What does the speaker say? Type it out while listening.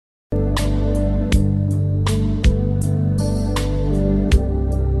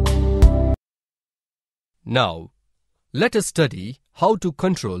Now, let us study how to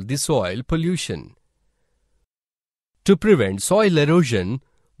control the soil pollution. To prevent soil erosion,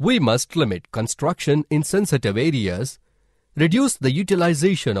 we must limit construction in sensitive areas, reduce the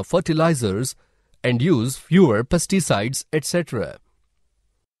utilization of fertilizers, and use fewer pesticides, etc.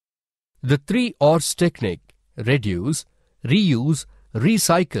 The 3 Ods technique, reduce, reuse,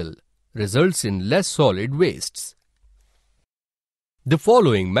 recycle, results in less solid wastes. The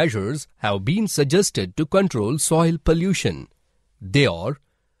following measures have been suggested to control soil pollution. They are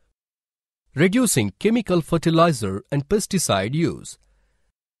reducing chemical fertilizer and pesticide use,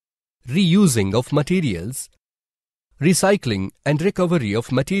 reusing of materials, recycling and recovery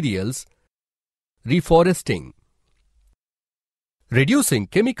of materials, reforesting. Reducing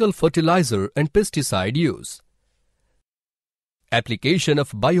chemical fertilizer and pesticide use. Application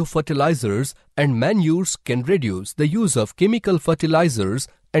of biofertilizers and manures can reduce the use of chemical fertilizers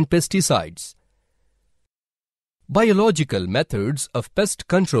and pesticides. Biological methods of pest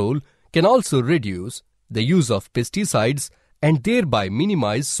control can also reduce the use of pesticides and thereby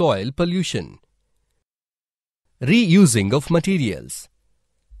minimize soil pollution. Reusing of materials.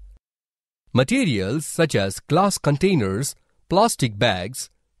 Materials such as glass containers, plastic bags,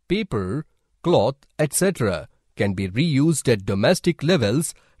 paper, cloth, etc. can be reused at domestic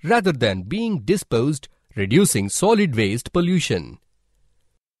levels rather than being disposed, reducing solid waste pollution.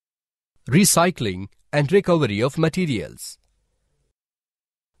 Recycling and recovery of materials.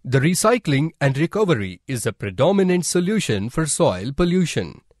 The recycling and recovery is a predominant solution for soil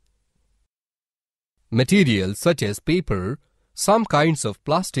pollution. Materials such as paper, some kinds of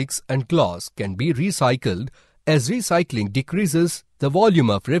plastics and glass can be recycled, as recycling decreases the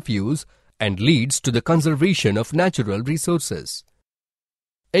volume of refuse and leads to the conservation of natural resources.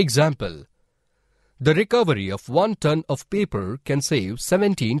 Example: the recovery of 1 ton of paper can save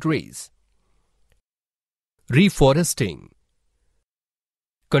 17 trees. Reforesting.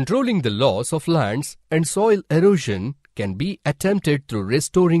 Controlling the loss of lands and soil erosion can be attempted through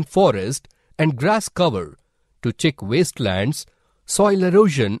restoring forest and grass cover to check wastelands, soil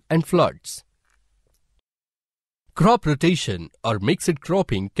erosion and floods. Crop rotation or mixed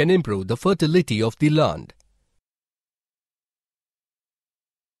cropping can improve the fertility of the land.